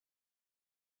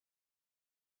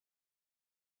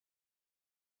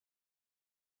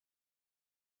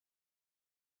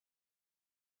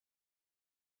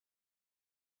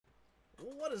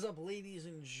What is up, ladies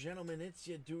and gentlemen? It's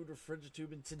your dude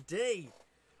Refridgatube, and today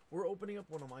we're opening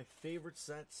up one of my favorite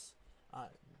sets. In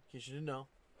case you didn't know,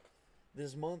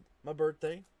 this month, my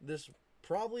birthday,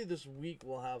 probably this week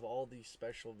we'll have all these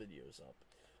special videos up.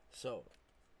 So,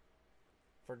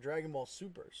 for Dragon Ball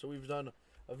Super. So we've done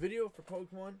a video for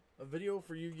Pokemon, a video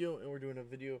for Yu-Gi-Oh, and we're doing a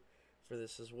video for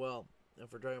this as well. And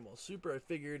for Dragon Ball Super, I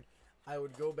figured I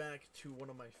would go back to one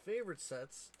of my favorite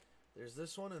sets. There's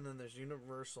this one, and then there's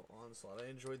Universal Onslaught. I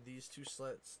enjoyed these two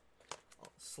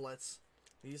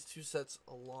these two sets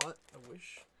a lot. I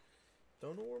wish.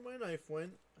 Don't know where my knife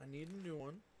went. I need a new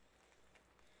one.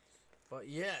 But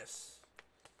yes,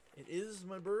 it is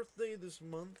my birthday this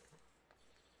month,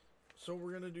 so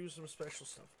we're gonna do some special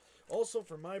stuff. Also,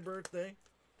 for my birthday,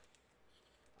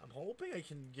 I'm hoping I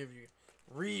can give you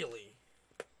really.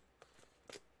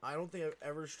 I don't think I've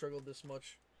ever struggled this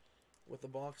much with a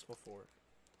box before.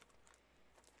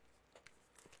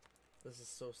 This is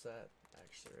so sad,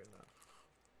 actually, right now.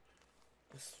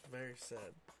 This is very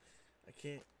sad. I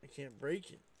can't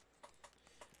break it.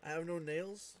 I have no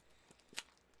nails.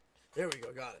 There we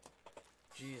go, got it.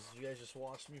 Jeez, you guys just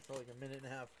watched me for like a minute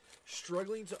and a half,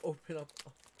 struggling to open up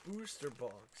a booster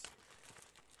box.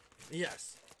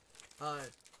 Yes. I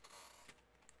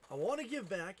want to give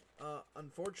back.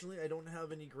 Unfortunately, I don't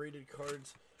have any graded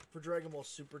cards for Dragon Ball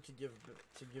Super to give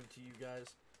to you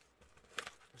guys.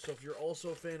 So if you're also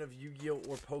a fan of Yu-Gi-Oh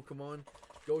or Pokemon,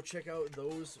 go check out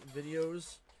those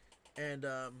videos and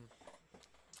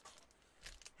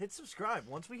hit subscribe.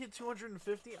 Once we hit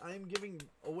 250, I am giving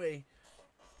away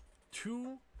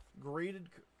three graded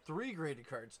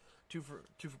cards, two for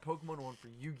Pokemon, one for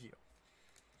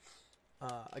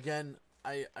Yu-Gi-Oh. Again,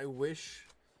 I wish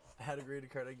I had a graded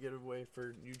card I'd give away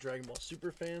for new Dragon Ball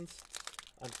Super fans.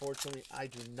 Unfortunately, I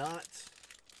do not.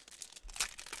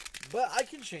 But I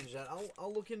can change that.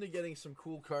 I'll look into getting some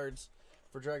cool cards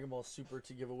for Dragon Ball Super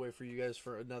to give away for you guys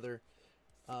for another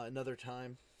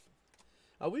time.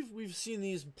 We've seen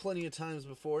these plenty of times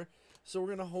before, so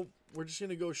we're just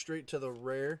gonna go straight to the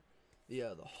rare,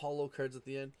 the holo cards at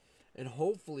the end, and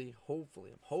hopefully I'm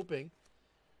hoping,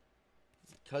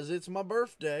 because it's my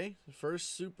birthday, the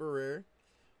first super rare.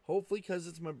 Hopefully, because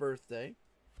it's my birthday,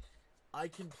 I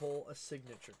can pull a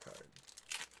signature card.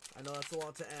 I know that's a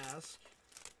lot to ask,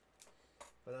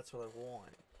 but that's what I want.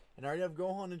 And I already have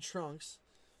Gohan and Trunks,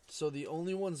 so the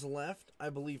only ones left, I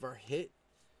believe, are Hit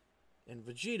and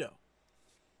Vegito.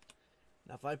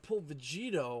 Now, if I pull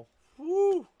Vegito,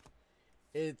 whoo,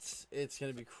 it's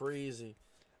going to be crazy.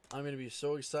 I'm going to be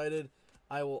so excited.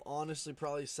 I will honestly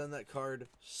probably send that card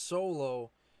solo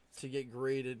to get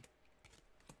graded.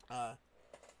 I'll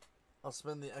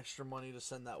spend the extra money to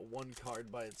send that one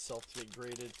card by itself to get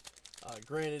graded.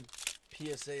 Granted,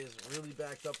 PSA is really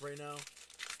backed up right now.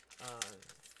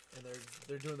 And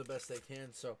they're doing the best they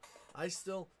can. So I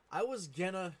was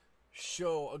gonna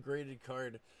show a graded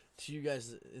card to you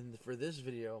guys for this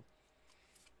video,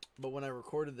 but when I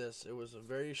recorded this, it was a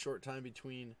very short time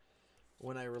between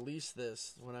when I released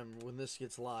this, when this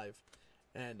gets live,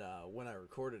 and when I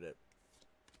recorded it,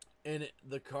 and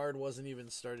the card wasn't even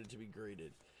started to be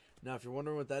graded. Now, if you're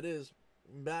wondering what that is,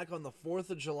 back on the 4th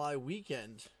of July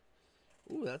weekend.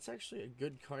 Ooh, that's actually a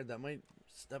good card. That might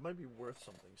be worth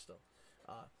something still.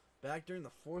 Back during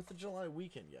the 4th of July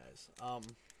weekend, guys,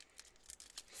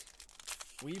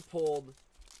 we pulled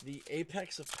the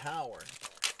Apex of Power.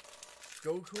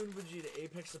 Goku and Vegeta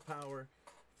Apex of Power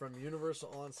from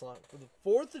Universal Onslaught for the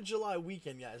 4th of July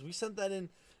weekend, guys. We sent that in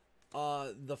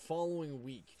the following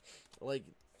week. Like,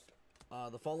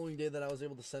 the following day that I was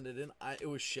able to send it in, it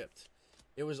was shipped.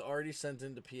 It was already sent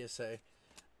into PSA.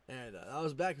 And I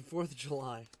was back in 4th of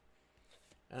July.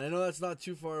 And I know that's not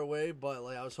too far away, but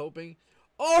like I was hoping.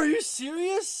 Oh, are you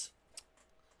serious?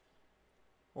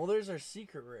 Well, there's our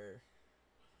secret rare.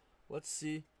 Let's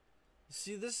see.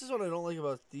 See, this is what I don't like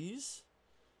about these.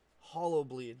 Hollow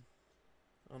bleed.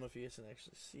 I don't know if you guys can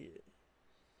actually see it.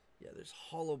 Yeah, there's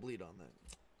hollow bleed on that.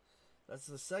 That's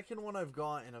the second one I've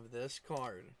gotten of this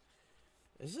card.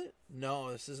 Is it?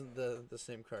 No, this isn't the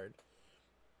same card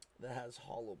that has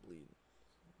hollow bleed.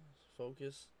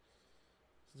 Focus.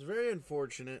 It's very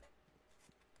unfortunate.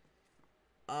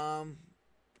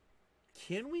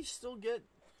 Can we still get...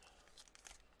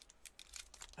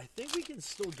 I think we can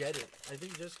still get it. I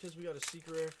think just because we got a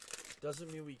secret rare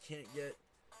doesn't mean we can't get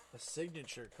a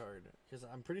signature card. Because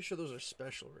I'm pretty sure those are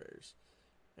special rares.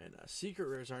 And secret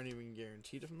rares aren't even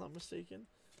guaranteed, if I'm not mistaken.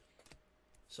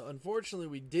 So unfortunately,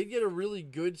 we did get a really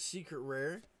good secret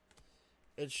rare.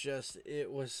 It's just, it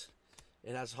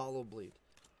has hollow bleed.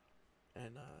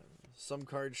 And some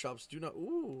card shops do not...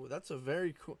 Ooh, that's a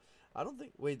very cool... I don't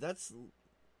think... Wait, that's...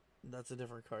 That's a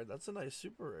different card. That's a nice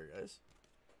super rare, guys.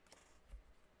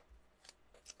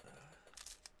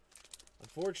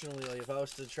 Unfortunately, like if I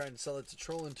was to try and sell it to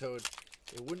Trollin Toad,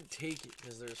 it wouldn't take it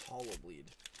because there's Hollow Bleed.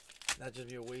 That'd just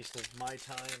be a waste of my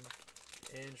time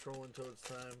and Trollin Toad's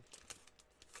time.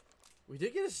 We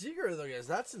did get a secret though, guys.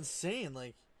 That's insane.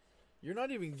 Like, you're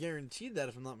not even guaranteed that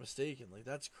if I'm not mistaken. Like,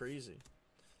 that's crazy.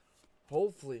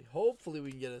 Hopefully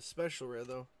we can get a special rare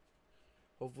though.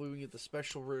 Hopefully we can get the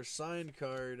special rare signed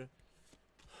card.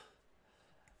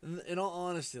 In all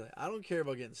honesty, like, I don't care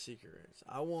about getting secret rares.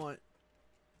 I want...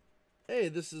 Hey,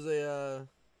 this is a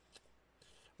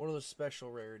one of those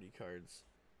special rarity cards.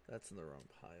 That's in the wrong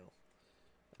pile.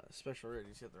 Special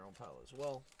rarities get their own pile as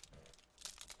well.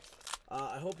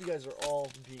 I hope you guys are all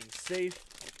being safe.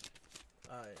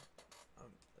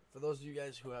 For those of you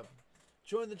guys who have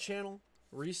joined the channel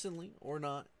recently or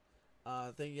not,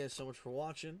 thank you guys so much for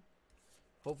watching.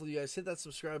 Hopefully you guys hit that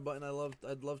subscribe button.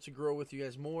 I'd love to grow with you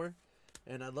guys more,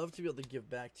 and I'd love to be able to give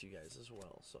back to you guys as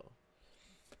well. So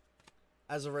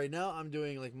as of right now, I'm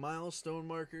doing like milestone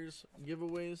markers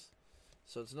giveaways,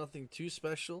 so it's nothing too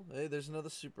special. Hey, there's another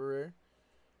super rare.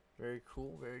 Very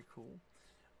cool, very cool.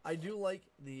 I do like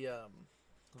the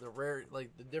rare,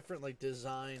 like the different like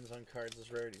designs on cards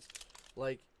as rarities.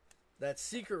 Like that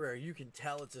secret rare, you can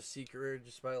tell it's a secret rare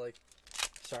just by like.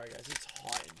 Sorry guys, it's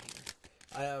hot in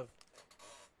here.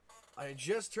 I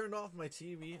just turned off my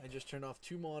TV. I just turned off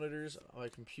 2 monitors on my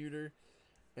computer,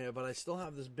 but I still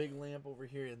have this big lamp over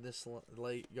here and this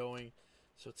light going,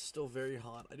 so it's still very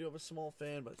hot. I do have a small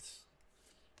fan, but it's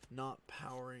not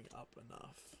powering up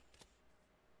enough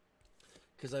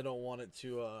because I don't want it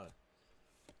to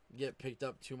get picked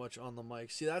up too much on the mic.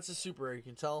 See, that's a super rare. You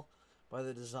can tell by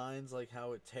the designs, like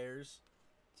how it tears.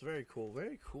 It's very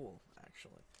cool,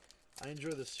 actually. I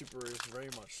enjoy the super rares very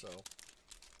much so.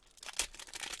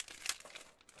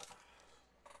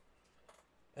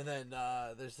 And then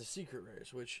there's the secret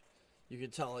rares, which you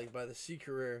can tell like by the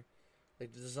secret rare,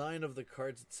 like the design of the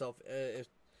cards itself.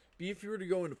 If you were to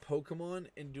go into Pokemon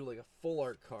and do like a full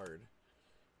art card,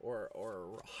 or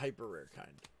a hyper rare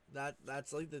kind,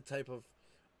 that's like the type of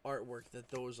artwork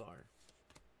that those are.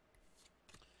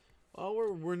 Well,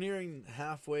 we're nearing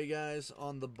halfway, guys,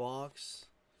 on the box.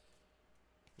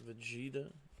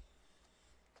 Vegeta.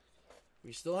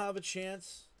 We still have a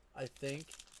chance, I think,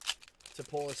 to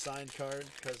pull a signed card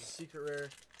because the secret rare,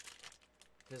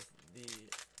 because the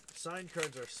signed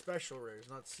cards are special rares,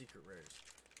 not secret rares.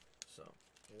 So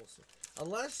we'll see.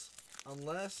 Unless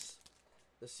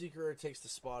the secret rare takes the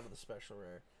spot of the special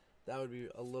rare, that would be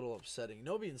a little upsetting. You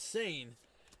know, what'd be insane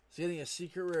is getting a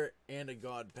secret rare and a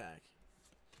god pack.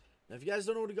 Now, if you guys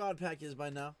don't know what a god pack is by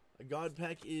now, a god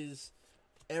pack is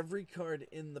every card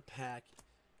in the pack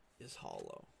is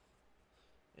hollow.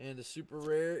 And a super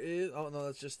rare is... Oh, no,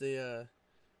 that's just a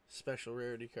special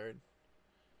rarity card.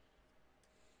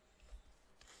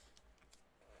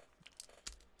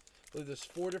 So there's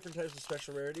 4 different types of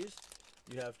special rarities.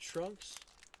 You have Trunks,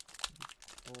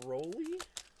 Broly.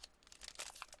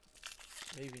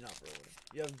 Maybe not Broly.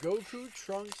 You have Goku,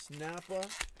 Trunks, Nappa.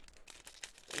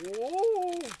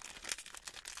 Whoa!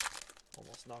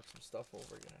 Almost knocked some stuff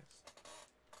over, guys.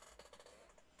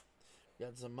 You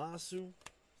got Zamasu,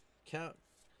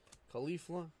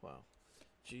 Caulifla. Wow.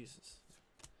 Jesus.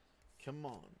 Come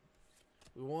on.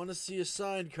 We want to see a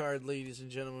signed card, ladies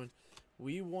and gentlemen.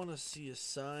 We want to see a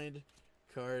signed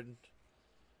card.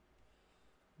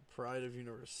 Pride of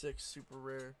Universe 6, super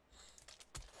rare.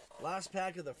 Last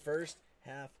pack of the first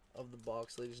half of the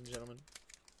box, ladies and gentlemen.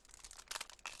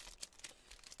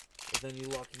 With any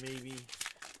luck, maybe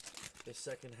the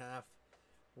second half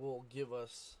will give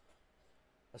us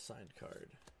a signed card.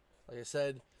 Like I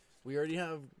said, we already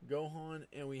have Gohan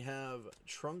and we have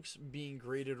Trunks being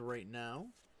graded right now.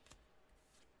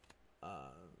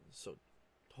 So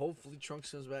hopefully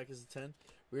Trunks comes back as a 10.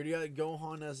 We already got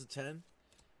Gohan as a 10.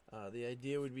 The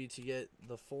idea would be to get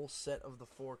the full set of the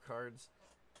 4 cards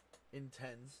in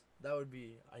 10s. That would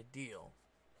be ideal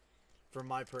for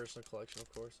my personal collection,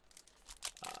 of course.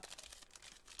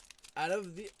 Out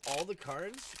of all the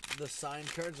cards, the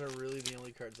signed cards are really the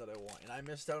only cards that I want. And I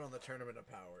missed out on the Tournament of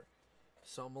Power.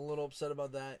 So I'm a little upset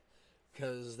about that.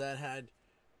 Because that had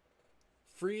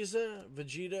Frieza,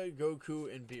 Vegeta,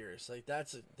 Goku, and Beerus. Like,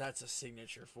 that's a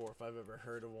signature 4 if I've ever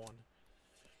heard of one.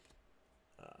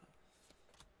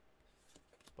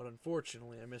 But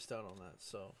unfortunately, I missed out on that.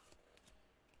 So,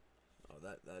 oh,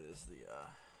 that is the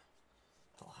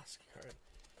last card.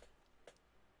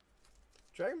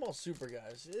 Dragon Ball Super,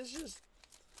 guys, it's just...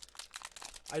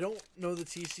 I don't know the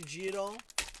TCG at all.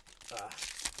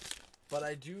 But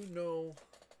I do know...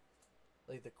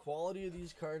 Like, the quality of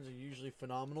these cards are usually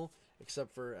phenomenal.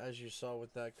 Except for, as you saw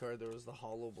with that card, there was the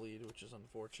hollow bleed, which is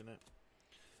unfortunate.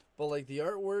 But, like, the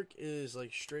artwork is,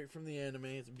 like, straight from the anime.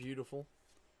 It's beautiful.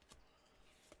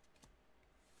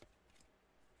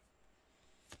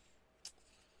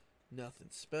 Nothing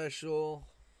special.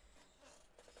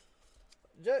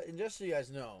 Just so you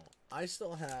guys know, I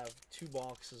still have 2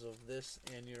 boxes of this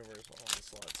and Universal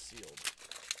Onslaught sealed.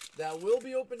 That will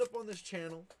be opened up on this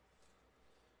channel.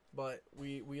 But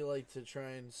we like to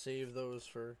try and save those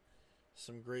for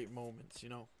some great moments, you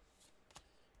know.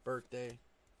 Birthday,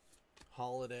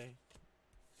 holiday,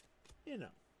 you know.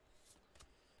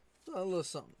 A little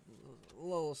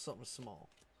something small.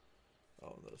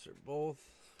 Oh, those are both.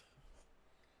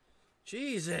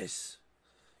 Jesus!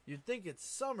 You'd think it's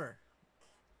summer.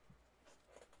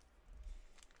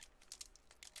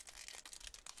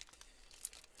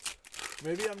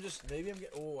 Maybe I'm getting,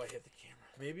 oh, I hit the camera.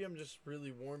 Maybe I'm just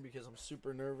really warm because I'm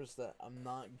super nervous that I'm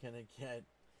not gonna get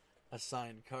a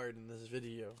signed card in this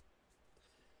video.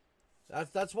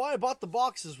 That's why I bought the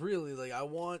boxes, really. Like, I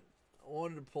wanted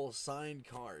to pull signed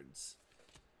cards.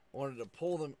 I wanted to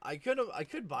pull them. I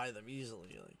could buy them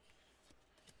easily, like,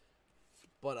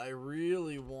 but I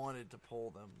really wanted to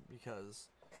pull them because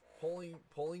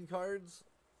pulling cards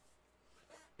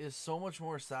is so much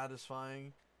more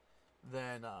satisfying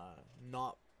than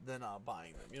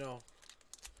buying them. You know,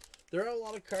 there are a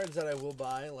lot of cards that I will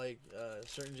buy, like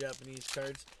certain Japanese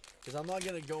cards, because I'm not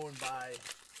gonna go and buy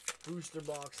booster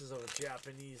boxes of a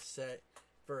Japanese set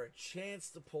for a chance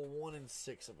to pull 1 in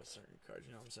 6 of a certain card.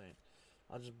 You know what I'm saying?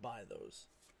 I'll just buy those.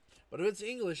 But if it's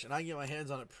English and I get my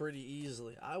hands on it pretty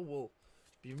easily, I will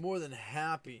be more than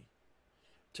happy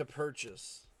to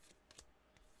purchase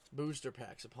booster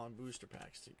packs upon booster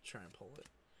packs to try and pull it.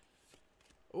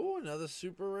 Oh, another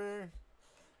super rare.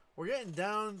 We're getting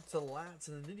down to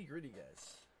the nitty gritty,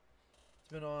 guys.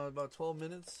 It's been on about 12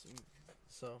 minutes.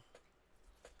 So,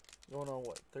 going on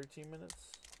what, 13 minutes?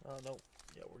 Oh, no.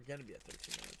 Yeah, we're going to be at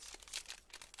 13 minutes.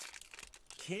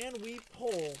 Can we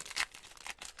pull?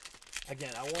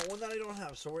 Again, I want one that I don't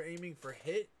have. So we're aiming for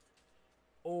hit,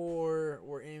 or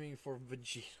we're aiming for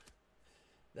Vegeta.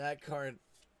 That card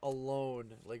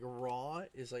alone, like raw,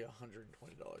 is like a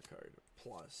 $120 card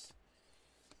plus.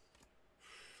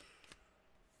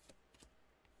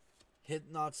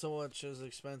 Hit not so much as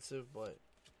expensive, but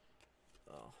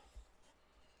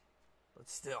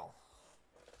still.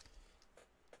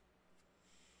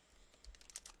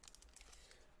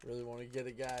 Really want to get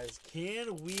it, guys.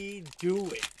 Can we do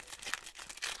it?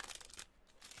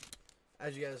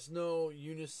 As you guys know,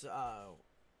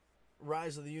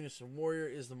 Rise of the Unison Warrior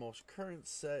is the most current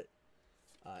set.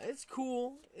 It's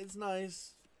cool. It's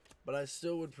nice. But I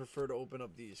still would prefer to open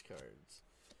up these cards.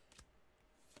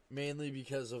 Mainly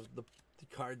because of the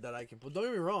card that I can pull. Don't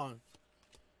get me wrong.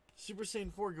 Super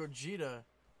Saiyan 4 Gogeta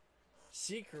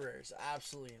Secret Rare is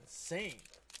absolutely insane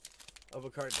of a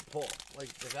card to pull.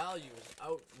 Like, the value is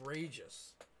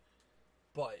outrageous.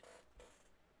 But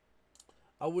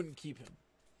I wouldn't keep him.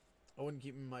 I wouldn't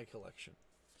keep him in my collection.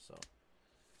 So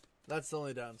that's the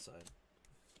only downside.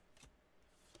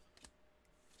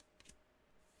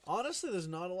 Honestly, there's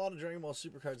not a lot of Dragon Ball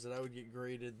Super cards that I would get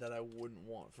graded that I wouldn't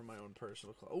want for my own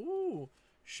personal collection. Ooh,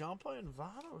 Champa and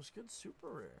Vados, good super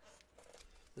rare.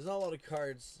 There's not a lot of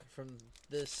cards from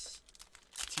this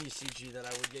TCG that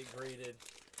I would get graded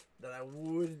that I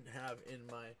wouldn't have in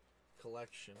my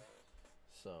collection.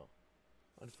 So,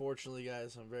 unfortunately,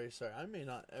 guys, I'm very sorry. I may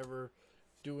not ever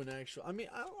do an actual... I mean,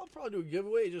 I'll probably do a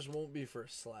giveaway. It just won't be for a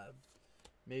slab.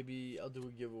 Maybe I'll do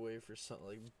a giveaway for something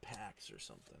like packs or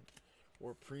something.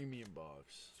 Or premium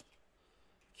box.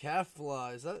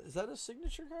 Kefla, is that a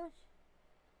signature card?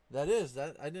 That is.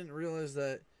 That I didn't realize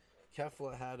that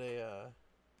Kefla had a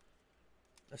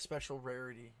special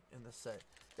rarity in the set.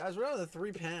 Guys, we're down to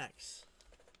 3 packs.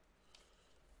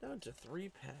 Down to 3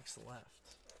 packs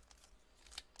left.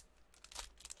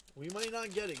 We might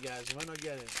not get it, guys. We might not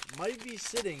get it. Might be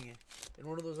sitting in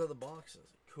one of those other boxes.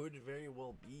 It could very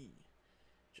well be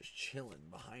just chilling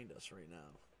behind us right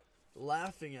now.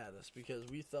 Laughing at us because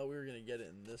we thought we were going to get it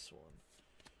in this one.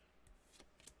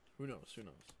 Who knows? Who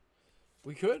knows?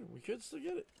 We could still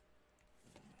get it.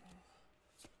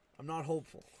 I'm not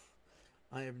hopeful.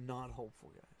 I am not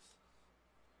hopeful, guys.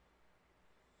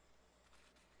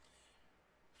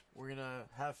 We're going to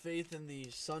have faith in the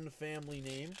Sun family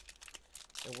name,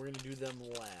 and we're going to do them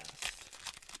last.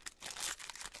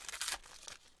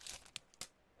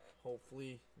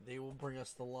 Hopefully, they will bring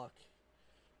us the luck.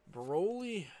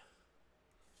 Broly.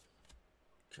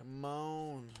 Come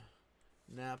on.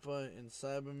 Nappa and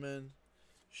Cybermen.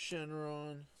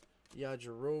 Shenron.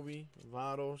 Yajirobe.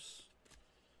 Vados.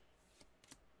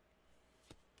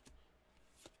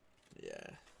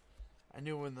 Yeah. I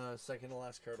knew when the second to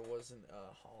last card wasn't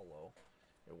hollow,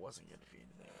 it wasn't going to be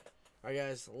in there. Alright,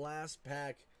 guys. Last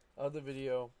pack of the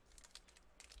video.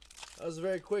 That was a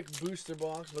very quick booster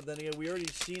box, but then again, we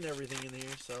already seen everything in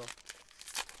here, so.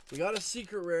 We got a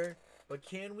secret rare, but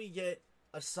can we get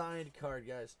a signed card,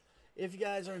 guys? If you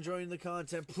guys are enjoying the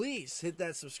content, please hit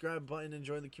that subscribe button and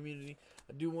join the community.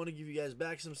 I do want to give you guys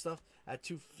back some stuff. At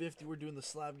 250, we're doing the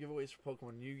slab giveaways for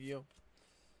Pokemon and Yu-Gi-Oh!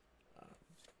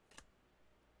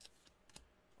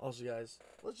 Also, guys,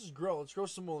 let's just grow. Let's grow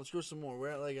some more. Let's grow some more. We're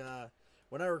at like,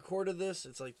 when I recorded this,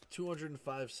 it's like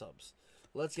 205 subs.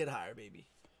 Let's get higher, baby.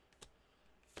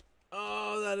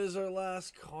 Oh, that is our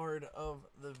last card of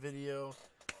the video.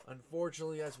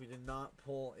 Unfortunately, guys, we did not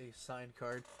pull a signed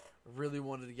card. I really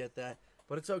wanted to get that,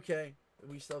 but it's okay.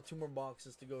 We still have 2 more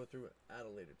boxes to go through at a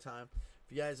later time.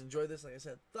 If you guys enjoyed this, like I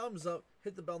said, thumbs up,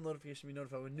 hit the bell notification to be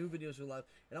notified when new videos are live,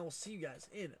 and I will see you guys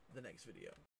in the next video.